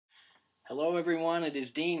Hello everyone, it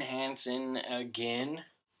is Dean Hansen again,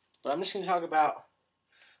 but I'm just going to talk about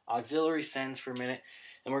auxiliary sends for a minute,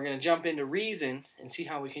 and we're going to jump into Reason and see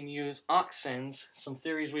how we can use auxins, some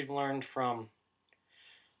theories we've learned from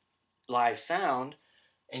live sound,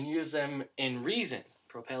 and use them in Reason,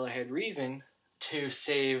 Propellerhead Reason, to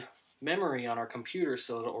save memory on our computer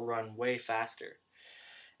so that it will run way faster.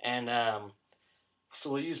 And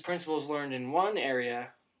so we'll use principles learned in one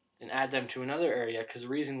area and add them to another area, because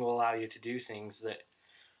Reason will allow you to do things that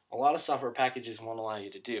a lot of software packages won't allow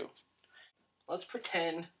you to do. Let's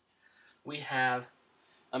pretend we have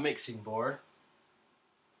a mixing board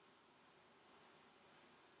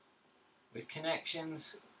with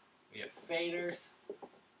connections. We have faders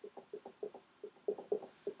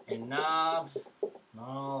and knobs and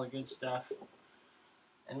all the good stuff.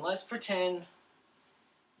 And let's pretend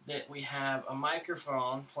that we have a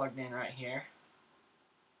microphone plugged in right here.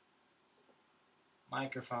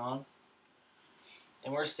 Microphone,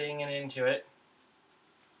 and we're singing into it,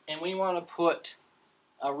 and we want to put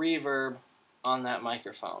a reverb on that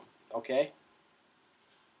microphone. Okay,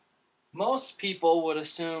 most people would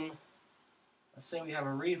assume, let's say we have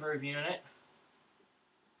a reverb unit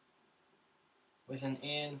with an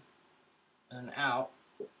in and an out.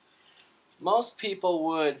 Most people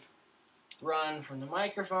would run from the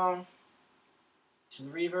microphone to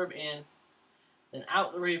the reverb in, then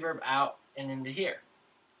out the reverb out, and into here.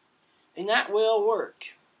 And that will work,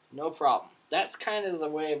 no problem. That's kind of the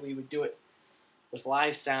way we would do it with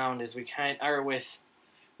live sound, is or with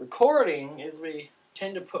recording, is we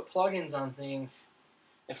tend to put plugins on things.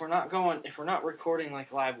 If we're not recording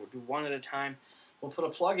like live, we'll do one at a time. We'll put a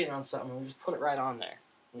plugin on something and we'll just put it right on there.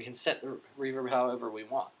 We can set the reverb however we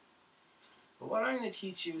want. But what I'm going to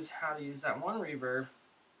teach you is how to use that one reverb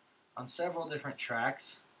on several different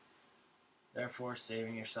tracks, therefore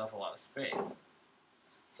saving yourself a lot of space.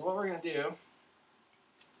 So what we're going to do,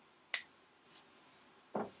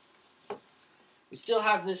 we still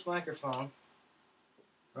have this microphone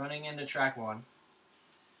running into track 1,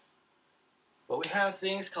 but we have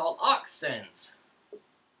things called auxins.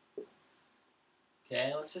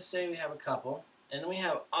 Okay, let's just say we have a couple, and then we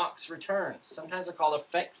have aux returns. Sometimes they're called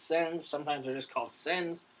effect sends, sometimes they're just called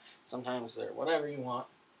sends, sometimes they're whatever you want.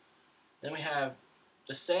 Then we have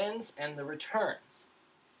the sends and the returns.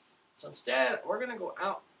 So instead, we're going to go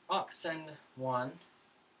out aux send 1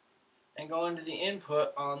 and go into the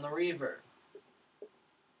input on the reverb.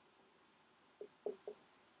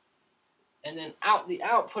 And then out the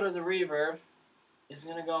output of the reverb is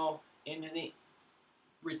going to go into the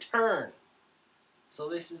return. So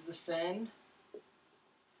this is the send,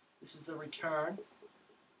 this is the return,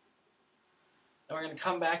 and we're going to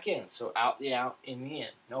come back in. So out the out, in the in,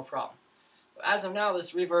 no problem. As of now,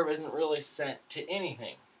 this reverb isn't really sent to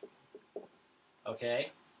anything.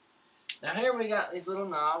 Okay? Now here we got these little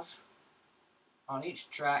knobs on each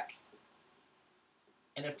track.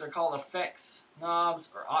 And if they're called effects knobs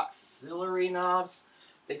or auxiliary knobs,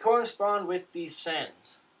 they correspond with these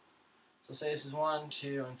sends. So say this is 1,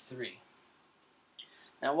 2, and 3.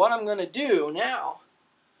 Now what I'm going to do now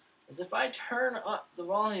is if I turn up the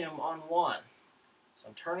volume on 1, so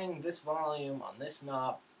I'm turning this volume on this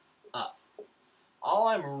knob up, all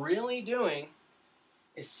I'm really doing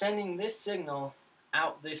is sending this signal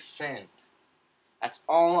out this send. That's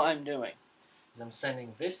all I'm doing, is I'm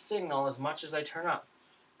sending this signal as much as I turn up,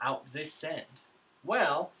 out this send.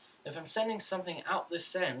 Well, if I'm sending something out this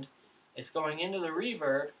send, it's going into the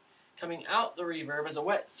reverb, coming out the reverb as a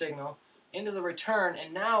wet signal, into the return,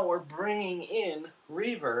 and now we're bringing in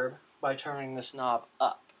reverb by turning this knob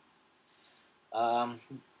up.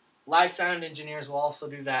 Live sound engineers will also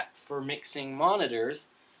do that for mixing monitors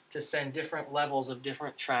to send different levels of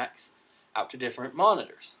different tracks out to different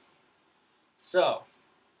monitors. So,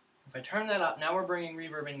 if I turn that up, now we're bringing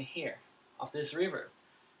reverb in here, off this reverb.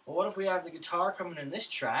 Well, what if we have the guitar coming in this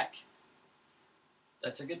track?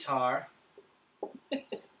 That's a guitar.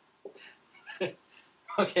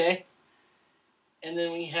 Okay. And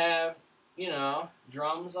then we have,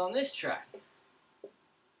 drums on this track.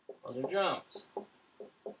 Those are drums.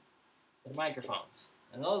 With microphones.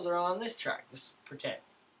 And those are on this track, just pretend.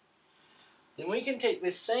 Then we can take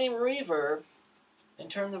this same reverb and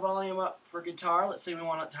turn the volume up for guitar. Let's say we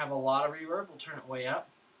want it to have a lot of reverb, we'll turn it way up.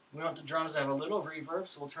 We want the drums to have a little reverb,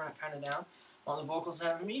 so we'll turn it kind of down. We want the vocals to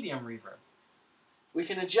have a medium reverb. We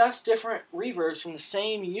can adjust different reverbs from the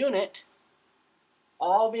same unit,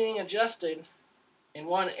 all being adjusted in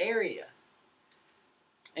one area.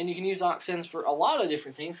 And you can use auxins for a lot of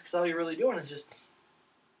different things, because all you're really doing is just,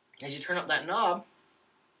 as you turn up that knob,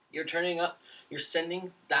 you're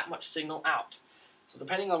sending that much signal out. So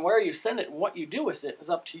depending on where you send it and what you do with it is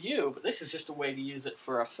up to you, but this is just a way to use it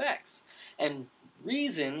for effects. And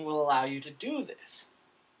Reason will allow you to do this.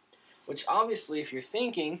 Which obviously, if you're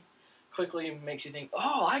thinking, quickly makes you think,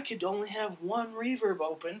 oh, I could only have one reverb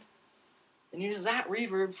open and use that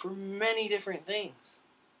reverb for many different things.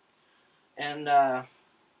 And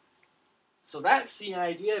so that's the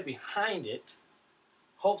idea behind it.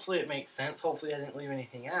 Hopefully it makes sense. Hopefully I didn't leave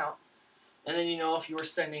anything out. And then, you know, if you were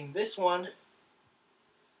sending this one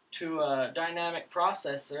to a dynamic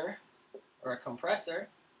processor or a compressor,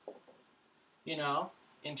 you know,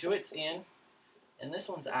 into its in, and this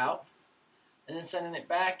one's out, and then sending it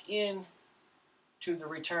back in to the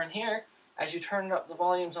return here, as you turn up the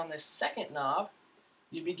volumes on this second knob,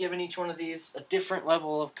 you'd be giving each one of these a different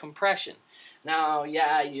level of compression. Now,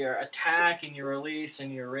 yeah, your attack and your release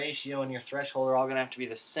and your ratio and your threshold are all going to have to be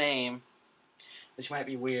the same, which might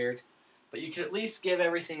be weird, but you could at least give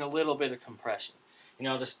everything a little bit of compression. You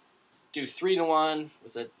know, just do 3-to-1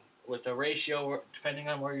 with a ratio depending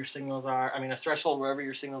on where your signals are. I mean, a threshold wherever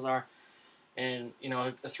your signals are, and you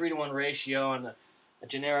know, a 3-to-1 ratio and a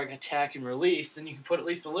generic attack and release. Then you can put at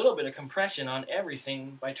least a little bit of compression on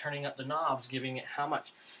everything by turning up the knobs, giving it how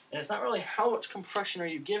much. And it's not really how much compression are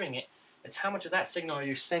you giving it; it's how much of that signal are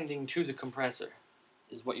you sending to the compressor,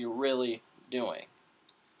 is what you're really doing.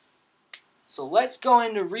 So let's go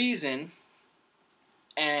into Reason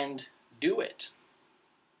and do it.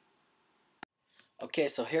 Okay,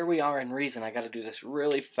 so here we are in Reason. I got to do this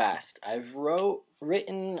really fast. I've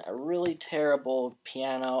written a really terrible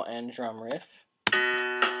piano and drum riff.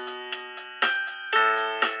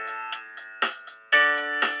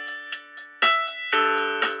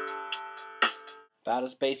 About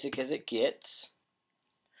as basic as it gets.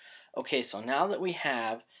 Okay, so now that we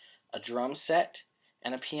have a drum set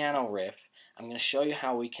and a piano riff, I'm going to show you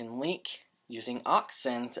how we can link using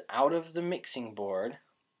auxins out of the mixing board.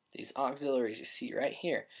 These auxiliaries you see right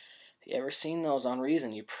here. If you ever seen those on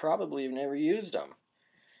Reason, you probably have never used them.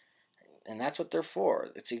 And that's what they're for.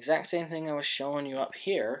 It's the exact same thing I was showing you up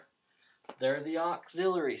here. They're the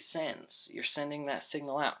auxiliary sends. You're sending that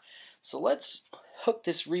signal out. So let's hook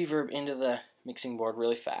this reverb into the mixing board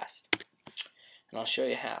really fast. And I'll show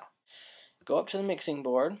you how. Go up to the mixing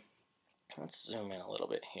board. Let's zoom in a little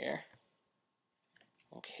bit here.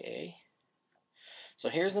 Okay. So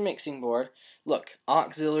here's the mixing board. Look,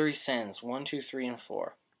 auxiliary sends 1, 2, 3, and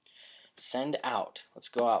 4. Send out. Let's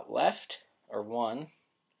go out left, or 1,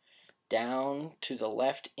 down to the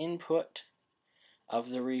left input of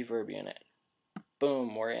the reverb unit.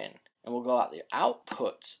 Boom, we're in. And we'll go out the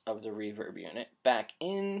outputs of the reverb unit back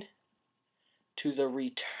in to the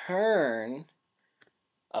return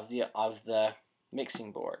of the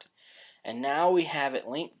mixing board. And now we have it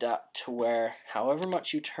linked up to where however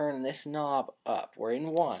much you turn this knob up, we're in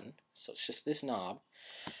 1, so it's just this knob.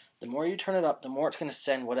 The more you turn it up, the more it's going to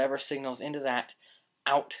send whatever signals into that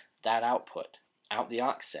output, out the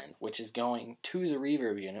aux send, which is going to the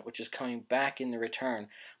reverb unit, which is coming back in the return,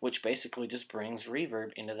 which basically just brings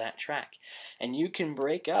reverb into that track. And you can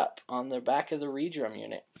break up on the back of the redrum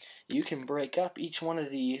unit, you can break up each one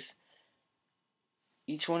of these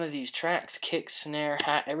tracks, kick, snare,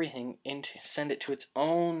 hat, everything, send it to its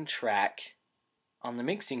own track on the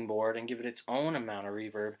mixing board and give it its own amount of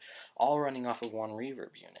reverb, all running off of one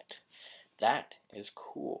reverb unit. That is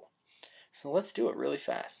cool. So let's do it really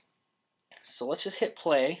fast. So let's just hit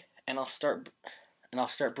play, and I'll start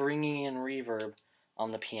bringing in reverb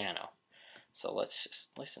on the piano. So let's just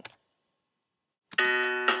listen.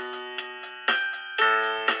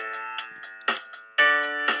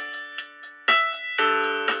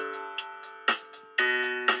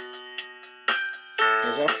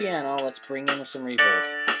 Here's our piano. Let's bring in some reverb.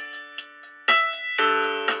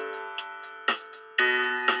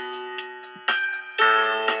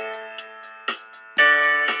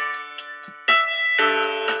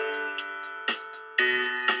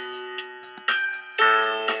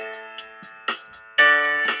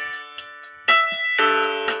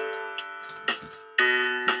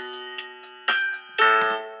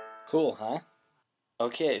 Cool, huh?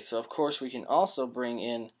 Okay, so of course we can also bring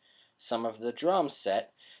in some of the drum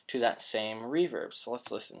set to that same reverb. So let's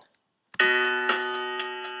listen.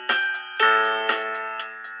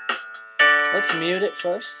 Let's mute it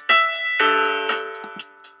first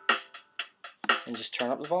and just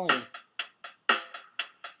turn up the volume.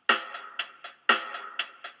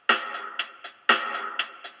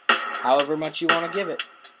 However much you want to give it.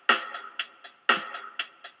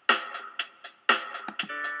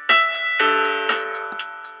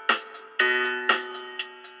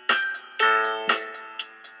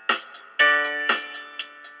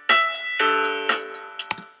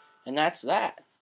 And that's that.